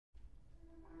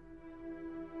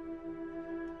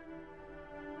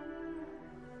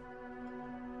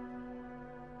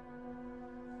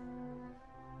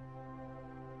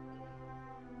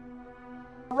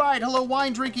right, hello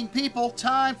wine drinking people.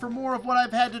 Time for more of what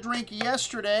I've had to drink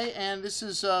yesterday, and this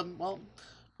is, well,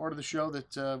 part of the show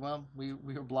that, well, we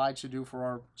are obliged to do for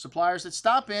our suppliers that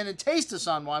stop in and taste us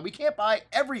on wine. We can't buy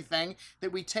everything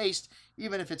that we taste,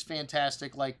 even if it's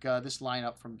fantastic, like this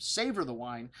lineup from Savor the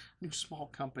Wine, new small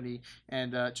company,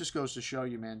 and it just goes to show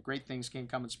you, man, great things can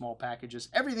come in small packages.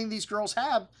 Everything these girls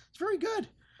have is very good.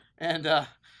 And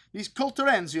these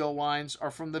Colterenzio wines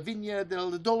are from the Vigna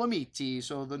del Dolomiti,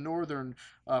 so the northern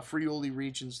Friuli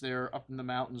regions there up in the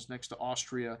mountains next to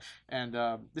Austria. And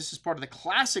this is part of the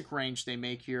classic range they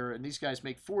make here. And these guys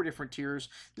make 4 different tiers.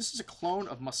 This is a clone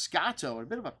of Moscato, a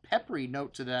bit of a peppery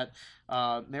note to that.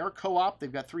 They're a co-op.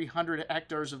 They've got 300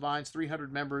 hectares of vines,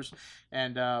 300 members.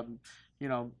 And, you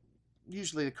know,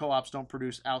 usually the co-ops don't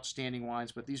produce outstanding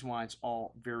wines, but these wines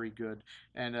all very good.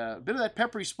 And a bit of that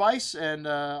peppery spice and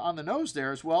on the nose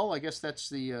there as well. I guess that's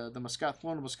the Moscato.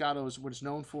 Clone of Moscato is what it's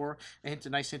known for. A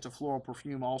nice hint of floral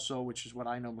perfume also, which is what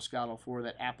I know Moscato for,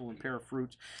 that apple and pear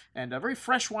fruit. And a very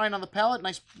fresh wine on the palate.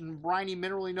 Nice briny,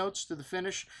 minerally notes to the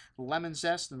finish. Lemon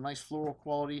zest and nice floral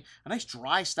quality. A nice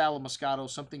dry style of Moscato,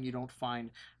 something you don't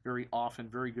find very often.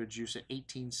 Very good juice at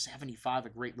 $18.75, a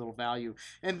great little value.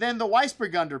 And then the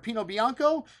Weissburgunder Pinot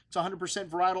Bianco. It's 100%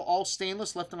 varietal, all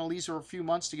stainless, left on a lees for a few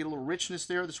months to get a little richness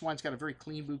there. This wine's got a very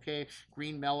clean bouquet,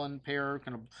 green melon, pear,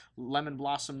 kind of lemon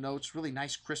blossom notes. Really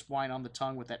nice crisp wine on the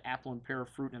tongue with that apple and pear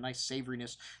fruit and a nice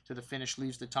savoriness to the finish.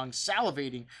 Leaves the tongue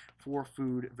salivating for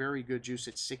food. Very good juice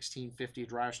at $16.50, a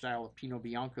drier style of Pinot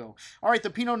Bianco. All right, the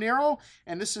Pinot Nero,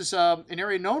 and this is an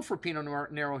area known for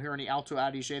Pinot Nero here in the Alto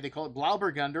Adige. They call it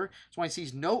Blauburgunder. This wine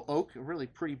sees no oak, a really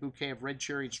pretty bouquet of red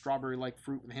cherry and strawberry-like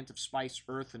fruit with a hint of spice,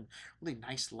 earth, and really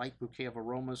nice light bouquet of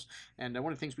aromas. And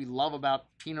one of the things we love about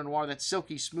Pinot Noir, that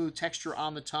silky smooth texture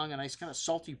on the tongue, a nice kind of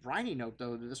salty, briny note,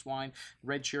 though, to this wine.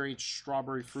 Red cherry,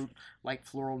 strawberry fruit, light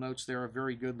floral notes there. A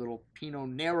very good little Pinot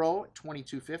Nero at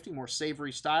 $22.50, more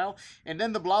savory style. And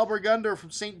then the Blauburgunder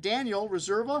from St. Daniel,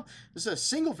 Reserva. This is a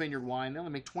single vineyard wine. They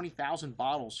only make 20,000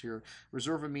 bottles here.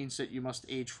 Reserva means that you must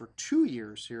age for 2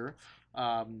 years here.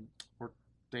 Or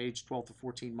they age 12 to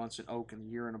 14 months in oak and a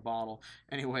year in a bottle.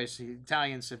 Anyways, the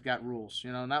Italians have got rules,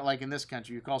 you know, not like in this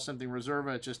country. You call something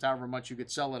Reserva, it's just however much you could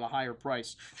sell at a higher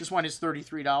price. This one is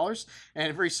 $33, and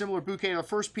a very similar bouquet to the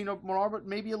first Pinot Noir, but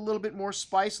maybe a little bit more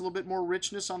spice, a little bit more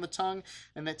richness on the tongue,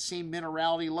 and that same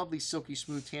minerality, lovely silky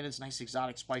smooth tannins, nice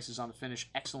exotic spices on the finish,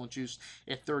 excellent juice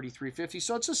at $33.50.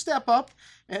 So it's a step up.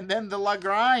 And then the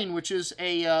Lagrein, which is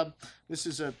a, this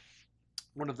is a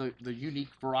one of the unique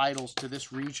varietals to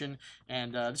this region,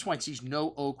 and this wine sees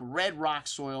no oak, red rock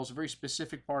soils, a very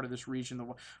specific part of this region.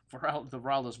 The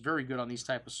varietal is very good on these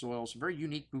type of soils. A very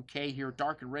unique bouquet here,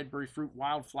 dark and red berry fruit,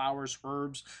 wild flowers,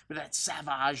 herbs, with that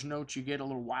sauvage note you get, a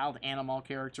little wild animal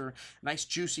character, nice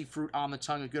juicy fruit on the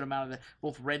tongue, a good amount of the,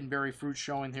 both red and berry fruit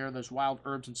showing here, those wild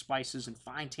herbs and spices and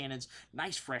fine tannins,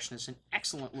 nice freshness, an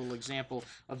excellent little example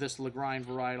of this Lagrein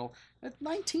varietal at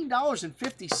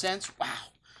 $19.50. Wow.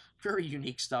 Very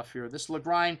unique stuff here. This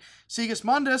Lagrein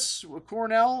Sigismundus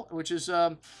Cornell, which is,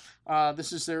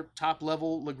 this is their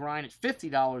top-level Lagrein at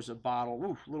 $50 a bottle.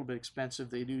 Ooh, a little bit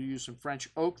expensive. They do use some French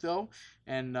oak, though.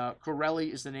 And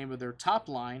Corelli is the name of their top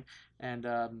line. And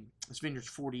this vineyard's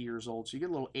 40 years old, so you get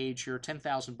a little age here.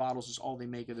 10,000 bottles is all they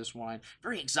make of this wine.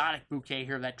 Very exotic bouquet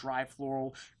here. That dry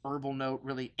floral herbal note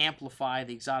really amplify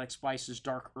the exotic spices,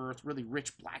 dark earth, really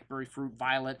rich blackberry fruit,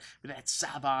 violet, with that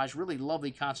sauvage, really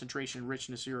lovely concentration and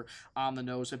richness here on the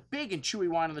nose. A big and chewy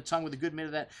wine on the tongue with a good bit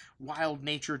of that wild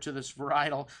nature to this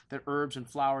varietal, that herbs and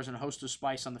flowers and a host of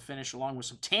spice on the finish, along with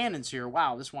some tannins here.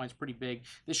 Wow, this wine's pretty big.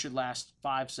 This should last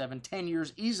 5, 7, 10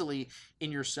 years easily in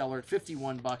your cellar at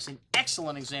 $51. An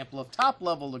excellent example of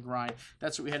top-level Lagrein.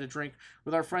 That's what we had to drink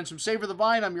with our friends from Savor the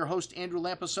Vine. I'm your host, Andrew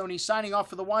Lampasoni, signing off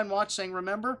for the Wine Watch, saying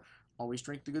remember, always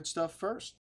drink the good stuff first.